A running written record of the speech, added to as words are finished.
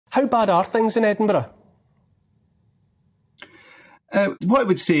How bad are things in Edinburgh? What I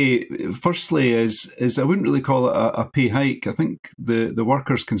would say, firstly, is I wouldn't really call it a pay hike. I think the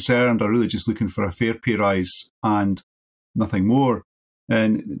workers concerned are really just looking for a fair pay rise and nothing more.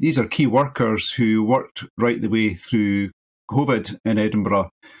 And these are key workers who worked right the way through COVID in Edinburgh.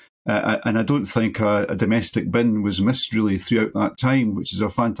 And I don't think a domestic bin was missed really throughout that time, which is a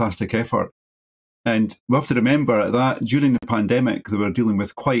fantastic effort. And we have to remember that during the pandemic, they were dealing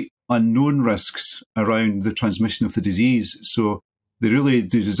with quite unknown risks around the transmission of the disease. So they really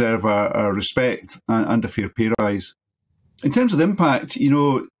do deserve our respect and a fair pay rise. In terms of the impact,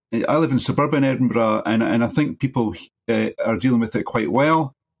 I live in suburban Edinburgh, and I think people are dealing with it quite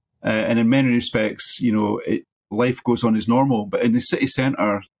well. And in many respects, life goes on as normal. But in the city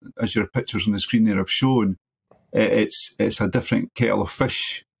centre, as your pictures on the screen there have shown, it's a different kettle of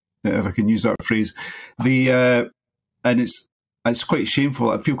fish, if I can use that phrase. And it's quite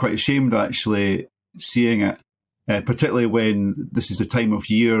shameful. I feel quite ashamed actually seeing it, particularly when this is the time of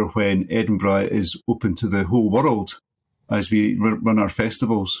year when Edinburgh is open to the whole world as we run our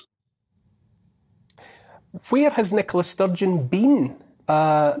festivals. Where has Nicola Sturgeon been?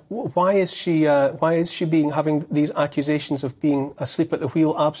 Why is she having these accusations of being asleep at the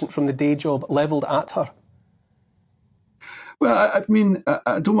wheel, absent from the day job, levelled at her? Well, I mean,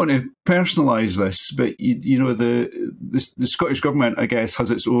 I don't want to personalise this, but the Scottish Government, I guess, has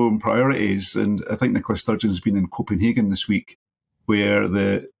its own priorities, and I think Nicola Sturgeon's been in Copenhagen this week, where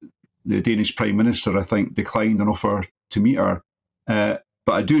the Danish Prime Minister, I think, declined an offer to meet her. But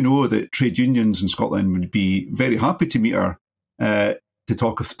I do know that trade unions in Scotland would be very happy to meet her to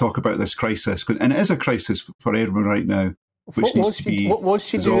talk about this crisis, and it is a crisis for Edinburgh right now. What was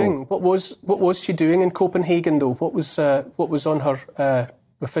she doing? What was she doing in Copenhagen though? What was on her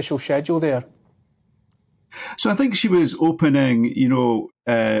official schedule there? So I think she was opening,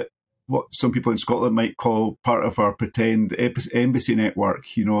 what some people in Scotland might call part of our pretend embassy network.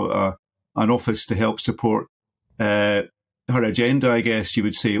 An office to help support her agenda, I guess you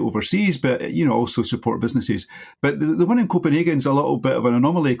would say, overseas, but also support businesses. But the one in Copenhagen is a little bit of an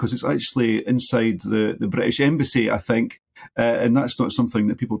anomaly because it's actually inside the British embassy, I think, and that's not something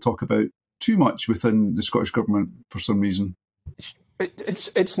that people talk about too much within the Scottish Government for some reason.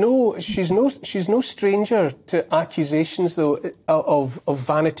 She's no stranger to accusations though of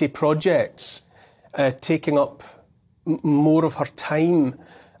vanity projects taking up more of her time.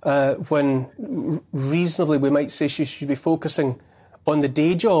 When reasonably we might say she should be focusing on the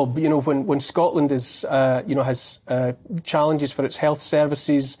day job, when Scotland is, has challenges for its health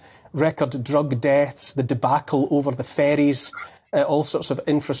services, record drug deaths, the debacle over the ferries, all sorts of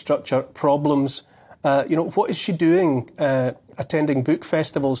infrastructure problems. What is she doing attending book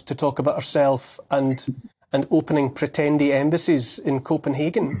festivals to talk about herself and opening pretendy embassies in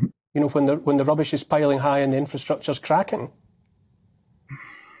Copenhagen, when the rubbish is piling high and the infrastructure's cracking?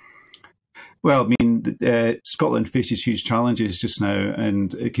 Well, I mean, Scotland faces huge challenges just now,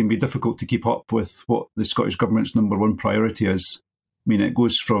 and it can be difficult to keep up with what the Scottish Government's number one priority is. I mean, it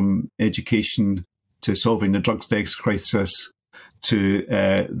goes from education to solving the drugs deaths crisis to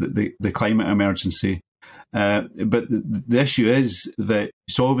the climate emergency. But the issue is that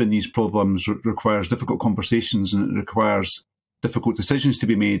solving these problems requires difficult conversations, and it requires difficult decisions to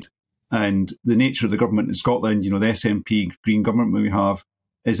be made. And the nature of the government in Scotland, the SNP Green government we have,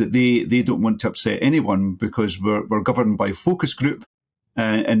 is that they don't want to upset anyone because we're governed by focus group,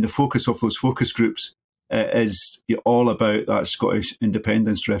 and the focus of those focus groups is all about that Scottish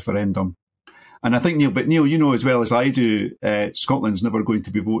independence referendum. And I think, Neil, you know as well as I do, Scotland's never going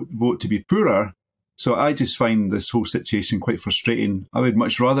to be vote to be poorer. So I just find this whole situation quite frustrating. I would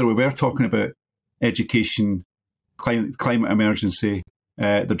much rather we were talking about education, climate emergency,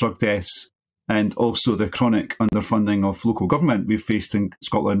 the drug deaths, and also the chronic underfunding of local government we've faced in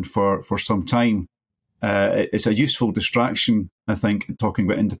Scotland for some time. It's a useful distraction, I think, talking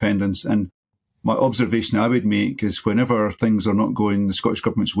about independence. And my observation I would make is whenever things are not going the Scottish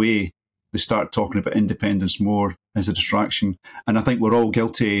Government's way, they start talking about independence more as a distraction. And I think we're all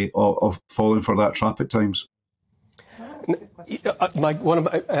guilty of falling for that trap at times.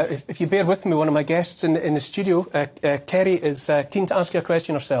 If you bear with me, one of my guests in the studio, Kerry, is keen to ask you a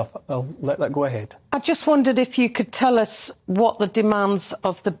question herself. I'll let that go ahead. I just wondered if you could tell us what the demands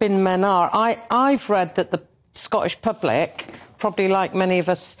of the bin men are. I've read that the Scottish public, probably like many of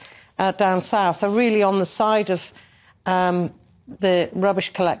us down south, are really on the side of the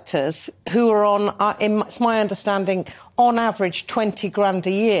rubbish collectors, who are on, it's my understanding, on average 20 grand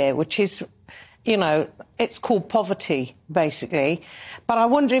a year, which is, it's called poverty, basically. But I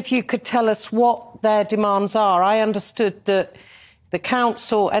wonder if you could tell us what their demands are. I understood that the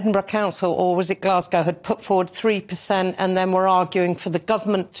council, Edinburgh Council, or was it Glasgow, had put forward 3% and then were arguing for the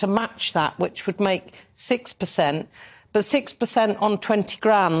government to match that, which would make 6%. But 6% on 20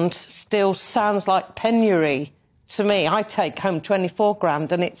 grand still sounds like penury to me. I take home 24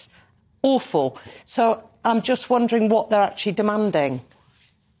 grand and it's awful. So I'm just wondering what they're actually demanding.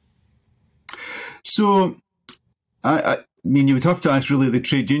 So, I mean, you would have to ask really the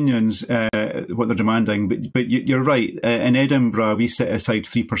trade unions what they're demanding, but you're right. In Edinburgh, we set aside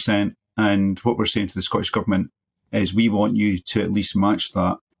 3%, and what we're saying to the Scottish Government is we want you to at least match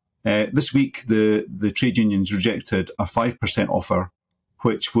that. This week, the trade unions rejected a 5% offer,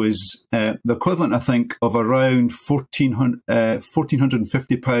 which was the equivalent, I think, of around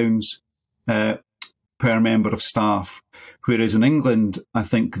 £1,450 per member of staff. Whereas in England, I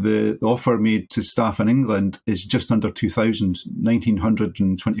think the offer made to staff in England is just under £2,000,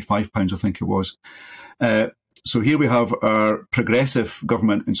 £1,925, I think it was. So here we have our progressive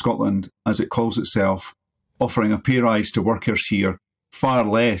government in Scotland, as it calls itself, offering a pay rise to workers here, far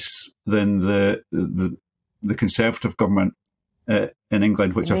less than the Conservative government in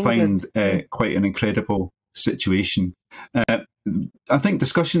England, which I find quite an incredible situation. I think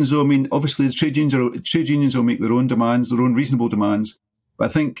discussions, though, I mean, obviously the trade unions will make their own demands, their own reasonable demands.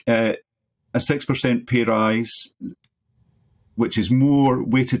 But I think a 6% pay rise, which is more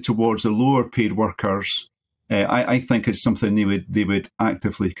weighted towards the lower paid workers, I think is something they would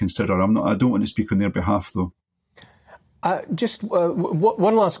actively consider. I don't want to speak on their behalf, though. Just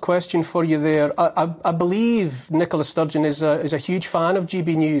one last question for you there. I believe Nicola Sturgeon is a huge fan of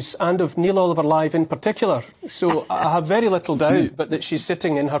GB News and of Neil Oliver Live in particular. So I have very little doubt but that she's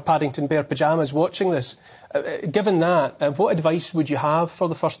sitting in her Paddington Bear pyjamas watching this. Given that, what advice would you have for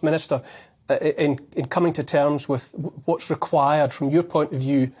the First Minister in coming to terms with what's required from your point of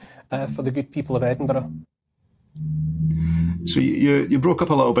view for the good people of Edinburgh? So you broke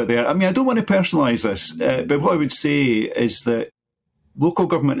up a little bit there. I mean, I don't want to personalise this, but what I would say is that local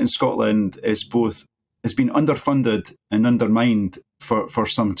government in Scotland has been underfunded and undermined for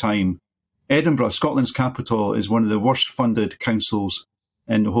some time. Edinburgh, Scotland's capital, is one of the worst funded councils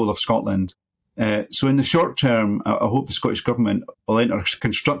in the whole of Scotland. So in the short term, I hope the Scottish Government will enter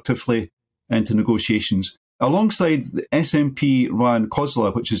constructively into negotiations. Alongside the SNP Ryan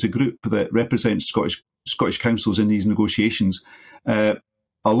COSLA, which is a group that represents Scottish councils in these negotiations, a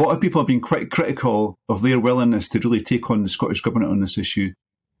lot of people have been quite critical of their willingness to really take on the Scottish Government on this issue.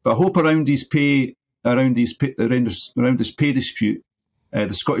 But I hope around this pay dispute,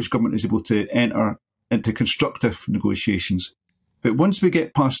 the Scottish Government is able to enter into constructive negotiations. But once we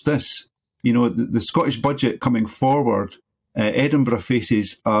get past this, you know, the Scottish budget coming forward, Edinburgh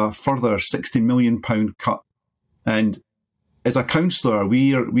faces a further £60 million cut. And as a councillor,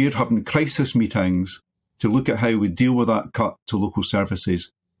 we're having crisis meetings to look at how we deal with that cut to local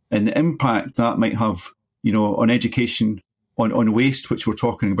services and the impact that might have, you know, on education, on waste, which we're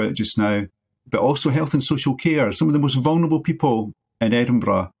talking about just now, but also health and social care. Some of the most vulnerable people in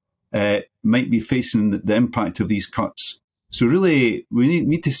Edinburgh might be facing the impact of these cuts. So really, we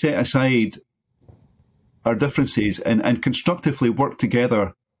need to set aside our differences and constructively work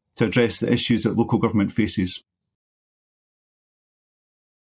together to address the issues that local government faces.